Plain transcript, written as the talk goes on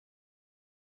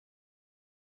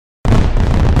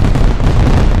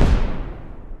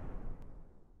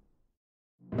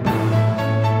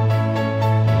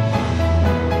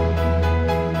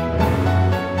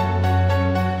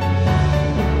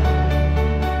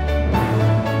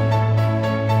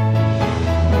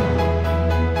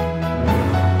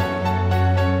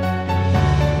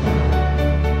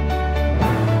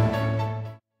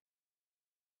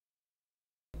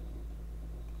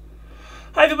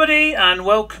everybody, and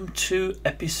welcome to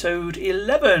episode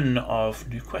 11 of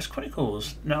Newquest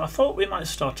Chronicles. Now, I thought we might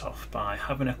start off by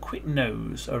having a quick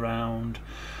nose around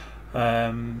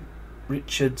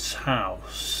Richard's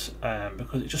house,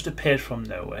 because it just appeared from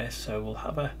nowhere, so we'll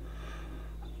have a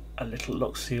little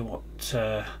look, see what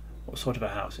sort of a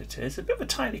house it is. A bit of a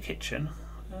tiny kitchen,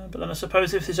 but then I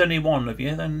suppose if there's only one of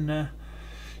you, then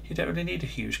you don't really need a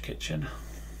huge kitchen.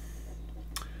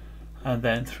 And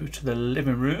then through to the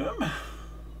living room,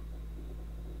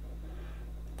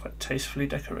 quite tastefully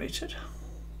decorated,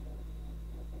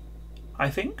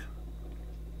 I think.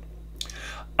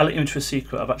 I'll let you into a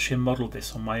secret. I've actually modelled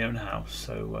this on my own house,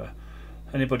 so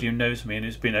anybody who knows me and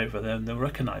who's been over there, they'll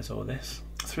recognise all this.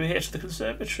 Through here to the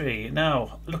conservatory.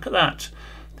 Now, look at that.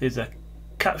 There's a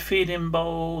cat feeding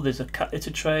bowl, there's a cat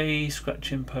litter tray,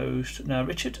 scratching post. Now,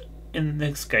 Richard in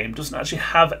this game doesn't actually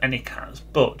have any cats,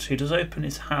 but he does open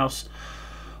his house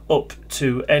up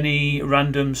to any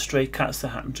random stray cats that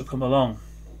happen to come along.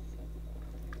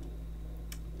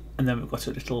 And then we've got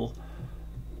a little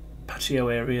patio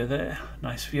area there,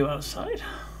 nice view outside.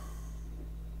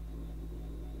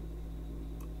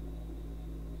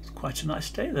 It's quite a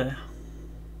nice day there.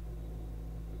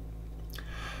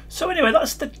 So anyway,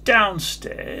 that's the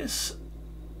downstairs.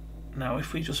 Now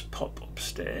if we just pop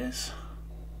upstairs.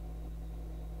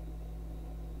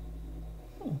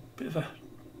 Oh, bit of a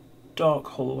dark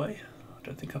hallway. I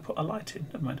don't think I put a light in,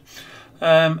 never mind.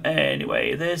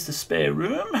 Anyway, there's the spare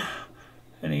room.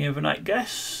 Any overnight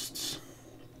guests?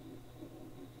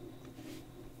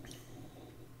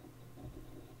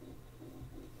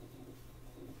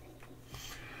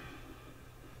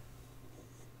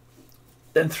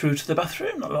 Then through to the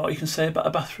bathroom. Not a lot you can say about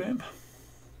a bathroom.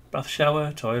 Bath,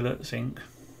 shower, toilet, sink.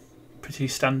 Pretty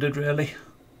standard, really.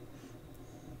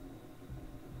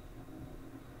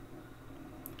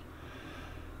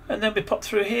 And then we pop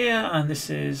through here, and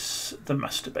this is the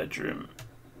master bedroom.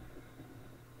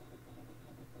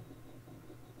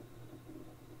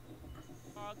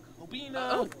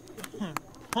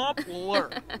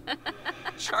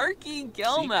 Charky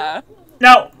Gelma.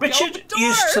 Now, Richard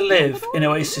used to live in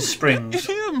Oasis Springs,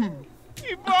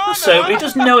 so he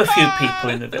does know a few people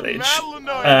in the village,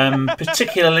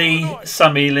 particularly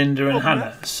Sammy, Lynda and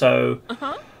Hannah. So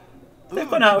they've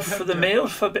gone out for the meal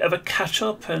for a bit of a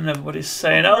catch-up, and everybody's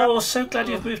saying, "Oh, so glad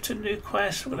you've moved to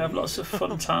Newquest. We're going to have lots of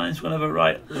fun times. We're going to have a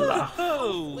right laugh."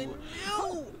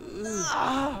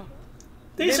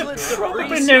 These have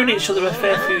probably known each other a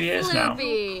fair few years now.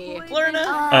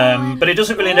 But he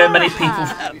doesn't really know many people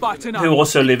who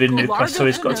also live in Newquest, so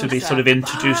he's got to be sort of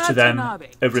introduced to them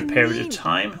over a period of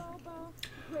time.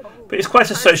 But he's quite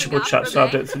a sociable chap, so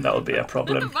I don't think that will be a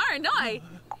problem.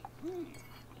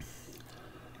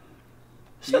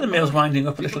 So the meal's winding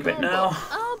up a little bit now.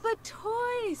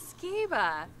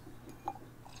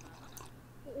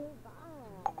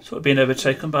 Sort of being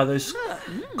overtaken by those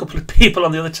couple of people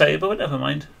on the other table, but never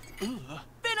mind.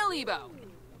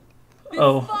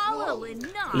 Oh,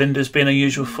 Linda's being her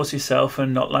usual fussy self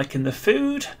and not liking the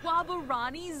food,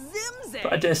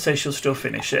 but I dare say she'll still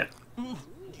finish it.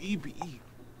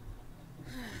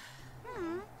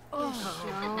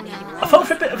 I thought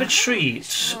for a bit of a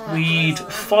treat we'd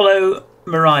follow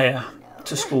Mariah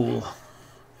to school.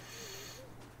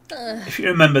 If you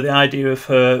remember, the idea of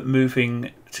her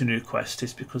moving to Newquest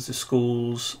is because the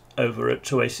schools over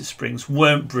at Oasis Springs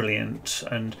weren't brilliant,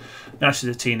 and now she's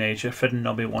a teenager, Fred and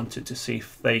Nobby wanted to see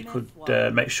if they could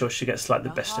make sure she gets like the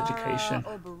best education.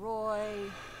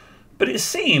 But it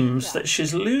seems that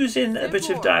she's losing a bit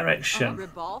of direction.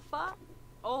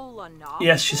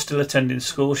 Yes, she's still attending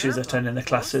school, she's attending the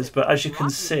classes, but as you can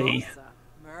see,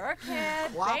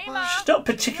 she's not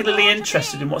particularly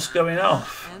interested in what's going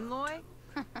off.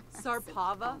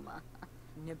 Sarpava,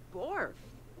 Niborf,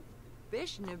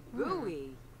 Bish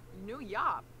Nibui, New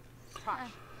Yop.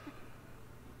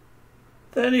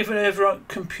 Then even over on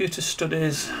computer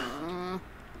studies,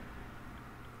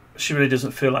 she really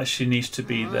doesn't feel like she needs to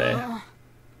be there.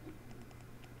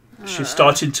 She's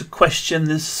starting to question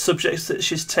the subjects that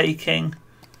she's taking,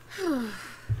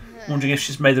 wondering if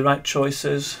she's made the right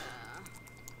choices.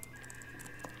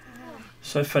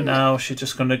 So for now, she's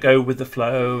just going to go with the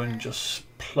flow and just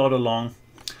plod along.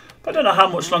 But I don't know how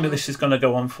much longer this is going to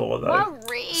go on for, though.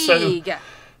 So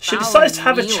she decides to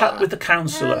have a chat with the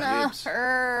counsellor,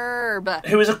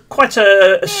 who is quite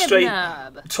a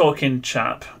straight-talking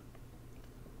chap.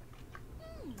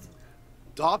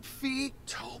 Dopfi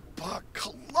Toba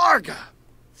Kalarga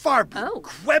Farbu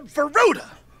Kweb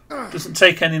Faruda. Doesn't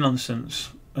take any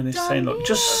nonsense. And he's saying, look,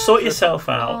 just sort yourself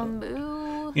out.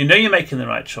 You know you're making the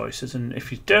right choices, and if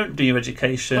you don't do your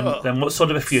education, then what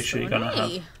sort of a future are you going to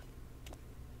have?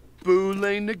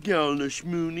 Boolane na gelna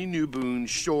shmoony nuboon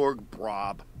shorg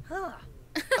brob.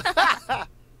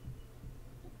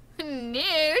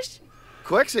 Noosh.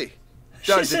 Quixie.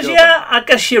 She says, yeah, I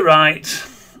guess you're right.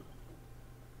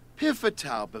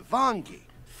 Pifatau Bavangi.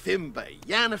 Thimba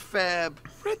Yanafeb.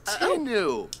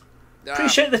 Retinu.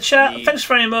 Appreciate the chat. Thanks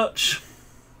very much.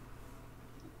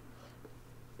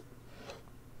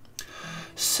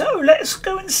 So let's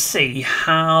go and see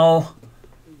how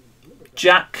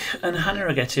Jack and Hannah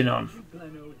are getting on.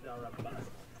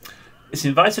 He's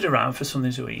invited around for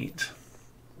something to eat.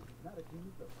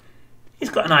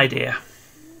 He's got an idea.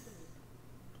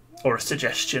 Or a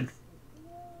suggestion.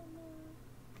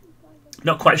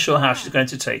 Not quite sure how she's going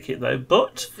to take it though,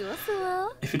 but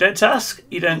if you don't ask,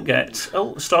 you don't get.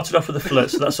 Oh, started off with a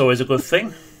flirt, so that's always a good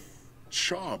thing.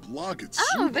 Chob Loggett.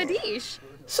 Oh, Vadish.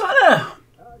 So Hannah,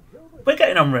 we're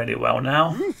getting on really well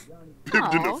now.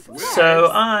 So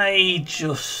I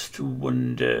just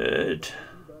wondered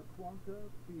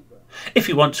if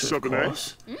you want to, of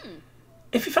course.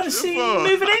 If you fancy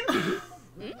moving in.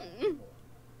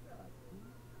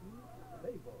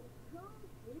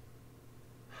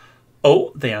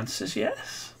 Oh, the answer's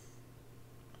yes.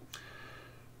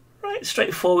 Right,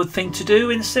 straightforward thing to do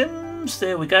in Sims.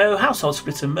 There we go. Household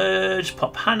splitter merge.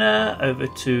 Pop Hannah over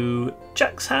to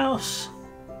Jack's house.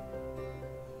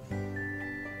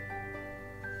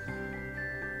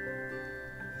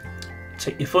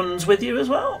 Take your funds with you as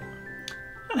well.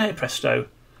 And hey presto,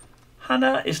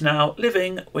 Hannah is now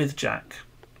living with Jack.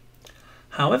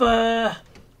 However,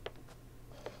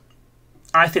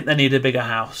 I think they need a bigger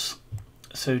house.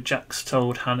 So Jack's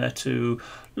told Hannah to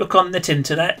look on the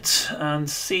internet and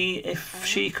see if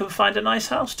she can find a nice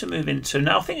house to move into.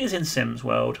 Now, I think it's in Sims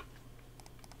World.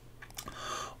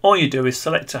 All you do is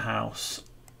select a house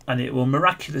and it will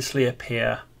miraculously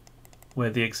appear where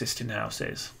the existing house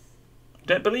is.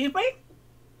 Don't believe me?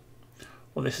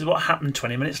 Well, this is what happened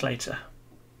 20 minutes later.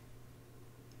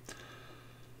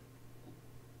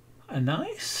 A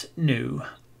nice new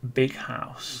big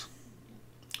house.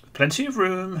 Plenty of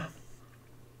room.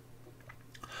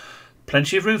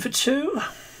 Plenty of room for 2.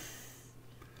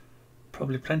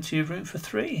 Probably plenty of room for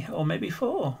 3 or maybe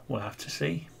 4. We'll have to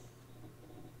see.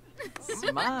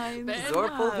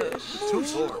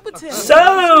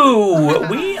 So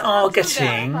we are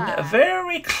getting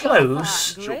very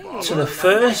close to the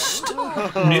first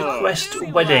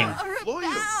Newquest wedding.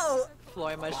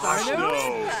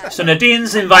 So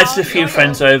Nadine's invited a few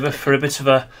friends over for a bit of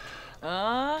a,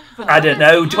 I don't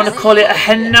know, do you want to call it a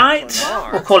hen night?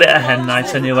 We'll call it a hen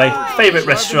night anyway. Favourite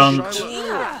restaurant.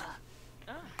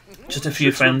 Just a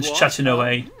few friends chatting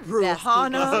away.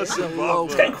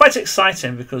 It's getting quite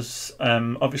exciting because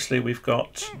obviously we've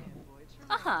got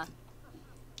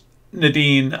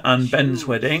Nadine and Ben's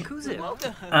wedding,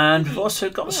 and we've also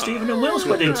got Stephen and Will's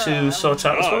wedding to sort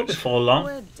out as well before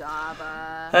long.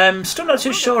 Still not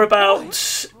too sure about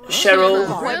Cheryl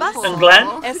and Glenn.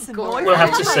 We'll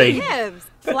have to see.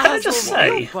 But can I just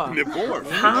say,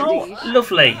 how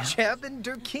lovely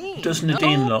does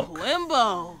Nadine look?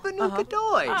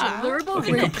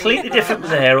 Looking completely different with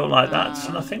the hair all like that,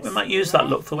 and I think we might use that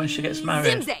look for when she gets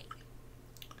married.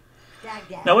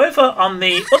 Now over on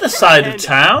the other side of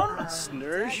town,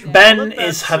 Ben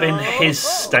is having his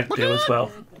stag do as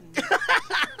well.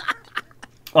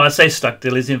 When I say stag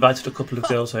deal, he's invited a couple of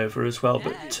girls over as well,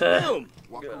 but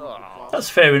that's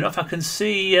fair enough. I can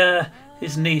see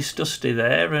his niece Dusty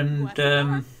there, and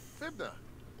I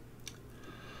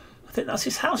think that's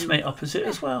his housemate opposite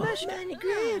as well.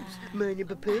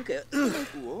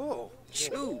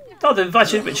 Oh, they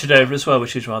invited Richard over as well,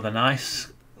 which is rather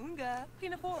nice.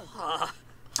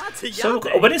 So we've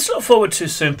got a wedding to look forward to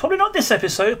soon. Probably not this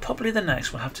episode, probably the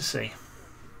next. We'll have to see.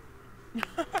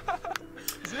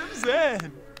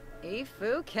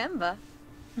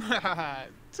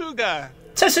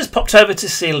 Tessa's popped over to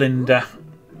see Lynda.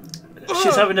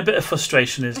 She's having a bit of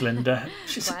frustration, is Lynda.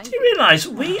 She said, do you realise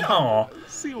we are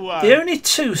the only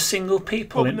 2 single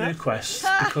people in Newquest?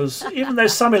 Because even though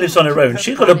Sammy lives on her own,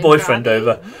 she's got a boyfriend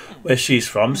over where she's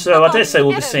from. So I dare say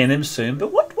we'll be seeing him soon.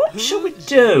 But what shall we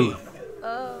do?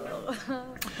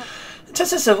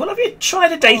 Tessa said, well, have you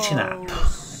tried a dating app?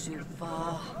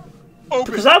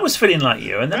 Because I was feeling like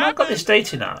you, and then I got this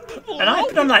dating app, and I've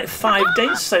been on like 5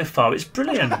 dates so far. It's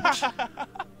brilliant.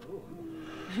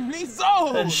 And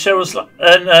Cheryl's like,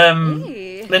 and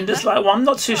Lynda's like, well, I'm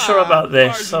not too sure about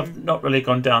this. I've not really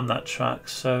gone down that track.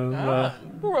 So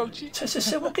Tessa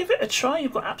said, well, give it a try.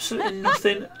 You've got absolutely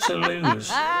nothing to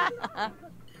lose.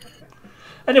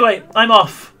 Anyway, I'm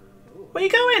off. Where are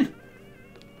you going?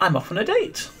 I'm off on a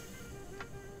date.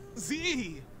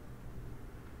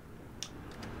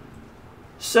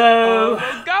 So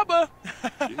Gabba.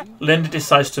 Lynda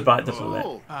decides to bite the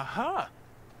bullet. Aha.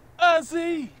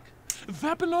 Azzy.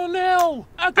 Vapinonel.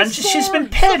 And she's been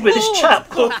paired with this chap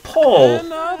called Paul.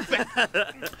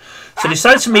 So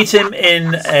decides to meet him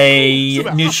in a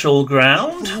neutral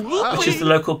ground, which is the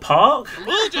local park.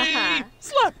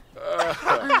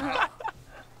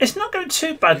 It's not going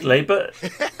too badly, but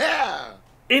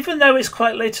even though it's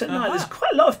quite late at night, there's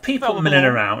quite a lot of people milling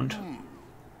around.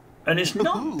 And it's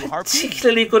not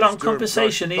particularly good on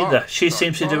conversation either. She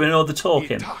seems to be doing all the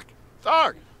talking.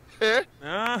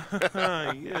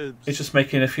 He's just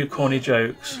making a few corny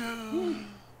jokes. And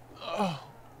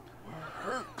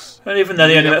even though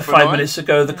they only met 5 minutes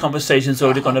ago, the conversation's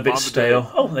already gone a bit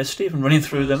stale. Oh, there's Stephen running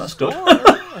through them. That's good.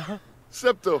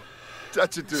 So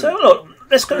look,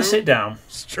 let's go and sit down.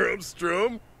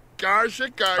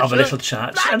 Have a little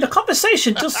chat. And the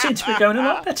conversation does seem to be going a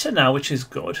lot better now, which is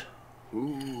good.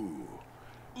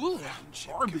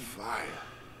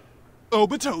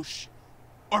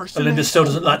 Lynda still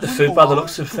doesn't like the food by the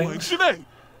looks of things.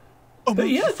 But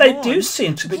yeah, they do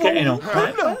seem to be getting on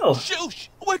quite well. So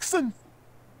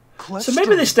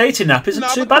maybe this dating app isn't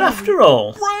too bad after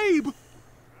all.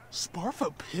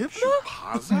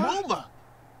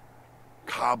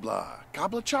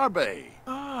 Kabla Charbe.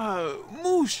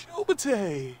 Moosh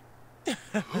Obate.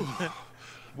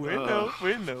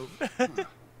 Bueno.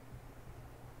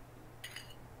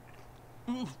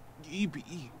 EB.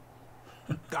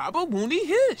 Gabba Wooney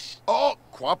Hish. Oh,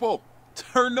 Quapo.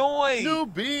 Turnoy. New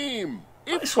beam.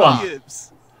 Nice one.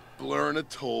 Blurn a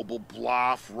Tobel,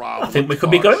 Bloff, Rob. I think we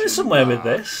could be going somewhere with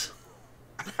this.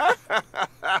 Well,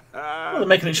 they're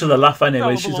making each other laugh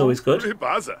anyway, which is always good.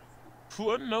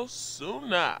 No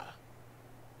sooner.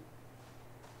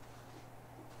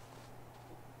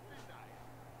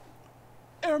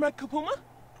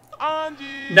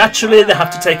 Naturally, they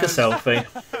have to take a selfie.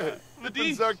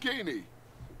 Zarkini.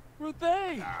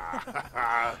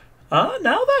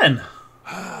 Now then.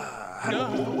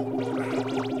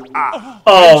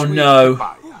 Oh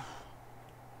no.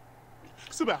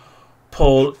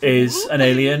 Paul is an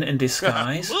alien in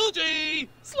disguise.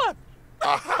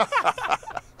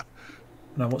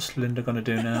 Now what's Lynda going to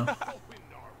do now?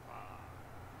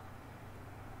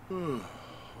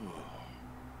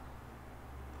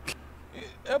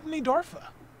 Ebony Darfa.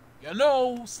 You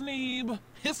know, Sneeb,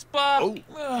 Hispa,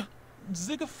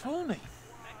 Zigaphone.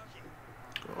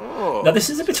 Now this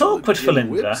is a bit awkward for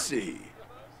Lynda.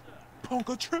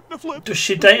 Does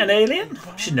she date an alien?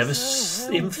 She'd never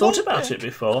even thought about it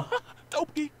before. I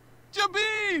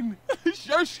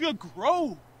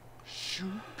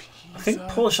think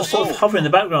Paul's just sort of hovering in the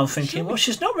background thinking, well,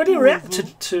 she's not really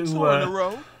reacted to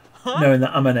knowing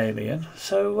that I'm an alien.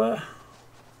 So,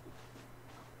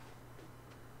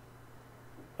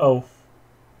 oh.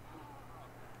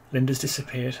 Lynda's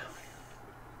disappeared.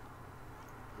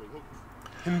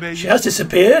 She has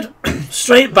disappeared.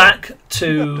 Straight back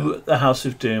to the House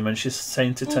of Doom, and she's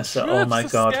saying to Tessa, oh my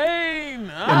god,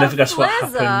 you'll never guess what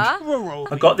happened.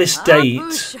 I got this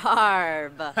date,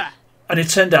 and it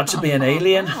turned out to be an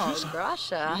alien. So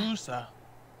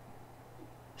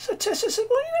Tessa said,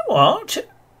 well, you know what?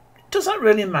 Does that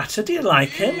really matter? Do you like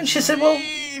him? And she said, well,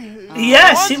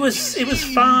 yes, he was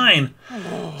fine.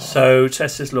 So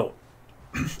Tessa says, look,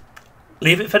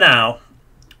 leave it for now,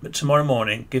 but tomorrow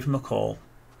morning, give him a call.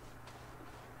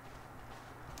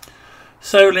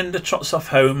 So Lynda trots off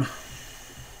home.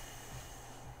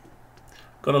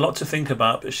 Got a lot to think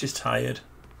about, but she's tired.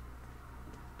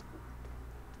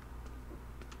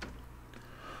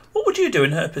 What would you do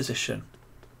in her position?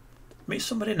 Meet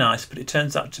somebody nice, but it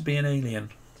turns out to be an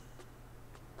alien.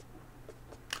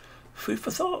 Food for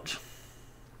thought.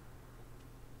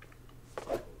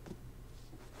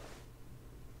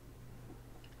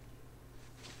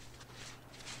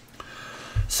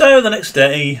 So the next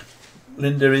day,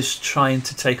 Lynda is trying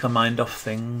to take her mind off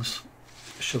things,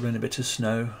 shoveling a bit of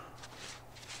snow.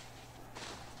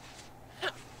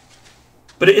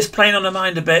 But it is playing on her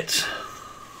mind a bit.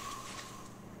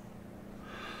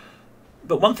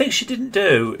 But one thing she didn't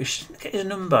do is she didn't get his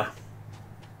number.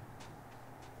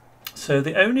 So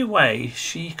the only way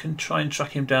she can try and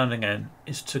track him down again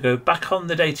is to go back on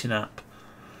the dating app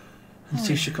and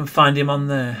see if she can find him on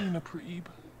there.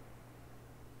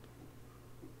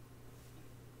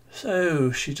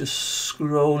 So she's just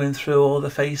scrolling through all the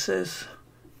faces,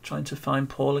 trying to find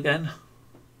Paul again.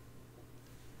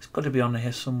 It's got to be on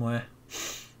here somewhere.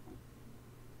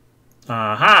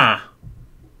 Aha!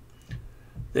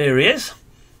 There he is.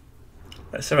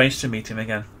 Let's arrange to meet him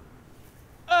again.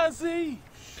 So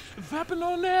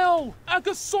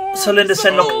Lynda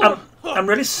said, look, I'm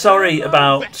really sorry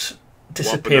about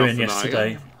disappearing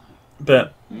yesterday.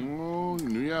 But Oh,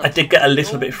 yeah. I did get a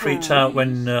little bit freaked out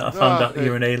when I found out that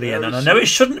you're an alien, and I know it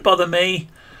shouldn't bother me.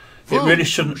 It really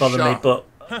shouldn't bother me, but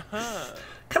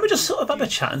can we just sort of have a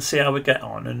chat and see how we get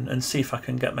on and see if I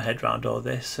can get my head around all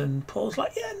this? And Paul's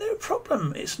like, yeah, no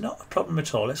problem. It's not a problem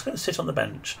at all. Let's go and sit on the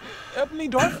bench Ebony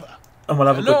Darfa. and we'll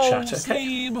have a good No, chat,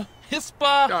 okay? Sneeb, Hispa,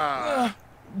 Ah.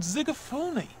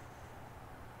 Zigafoni.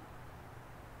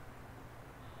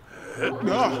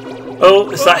 Oh,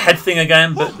 it's that head thing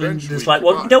again, but it's like,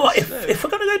 well, you know what? If we're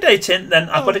going to go dating, then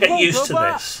I've got to get used to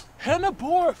this. Hannah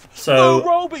Borf. So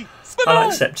Roby. I'll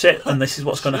accept it, and this is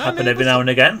what's going to happen every now and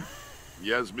again.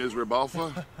 Yes, Ms.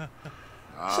 Ribalfa.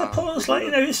 So Paul's like,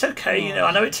 it's okay,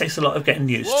 I know it takes a lot of getting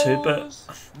used to, but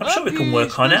I'm sure we can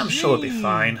work on it. I'm sure it'll be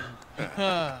fine.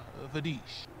 Vadish.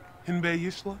 Hinbe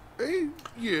Yishla? Hey,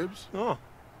 Gibbs. Oh.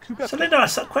 So Lynda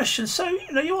asked that question. So,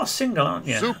 you are single, aren't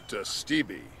you? Supta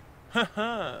Stevie.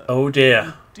 Oh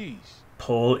dear. Dish.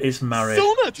 Paul is married.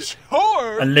 Sona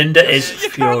Chor. And Linda is You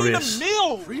can't eat a furious.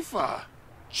 meal. Rifa.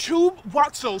 Chub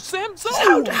Watso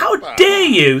Samso. How dare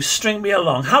you string me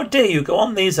along? How dare you go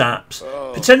on these apps,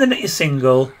 pretending that you're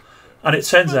single, and it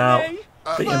turns out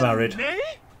that you're married.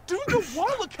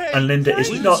 And Linda is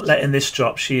not letting this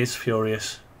drop. She is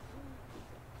furious.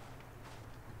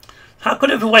 How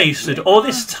could I have wasted all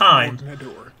this time?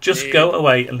 Just go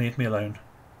away and leave me alone.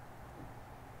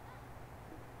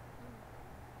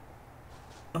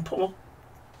 And Paul,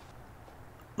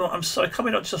 no, I'm sorry. Can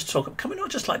we not just talk? Can we not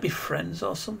just be friends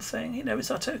or something? Is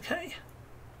that okay?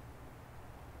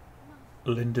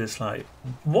 Linda's like,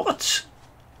 what?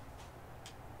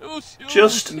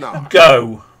 Just No.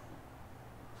 go.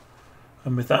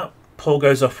 And with that, Paul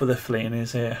goes off with a flea in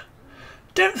his ear.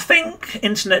 Don't think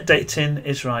internet dating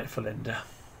is right for Lynda.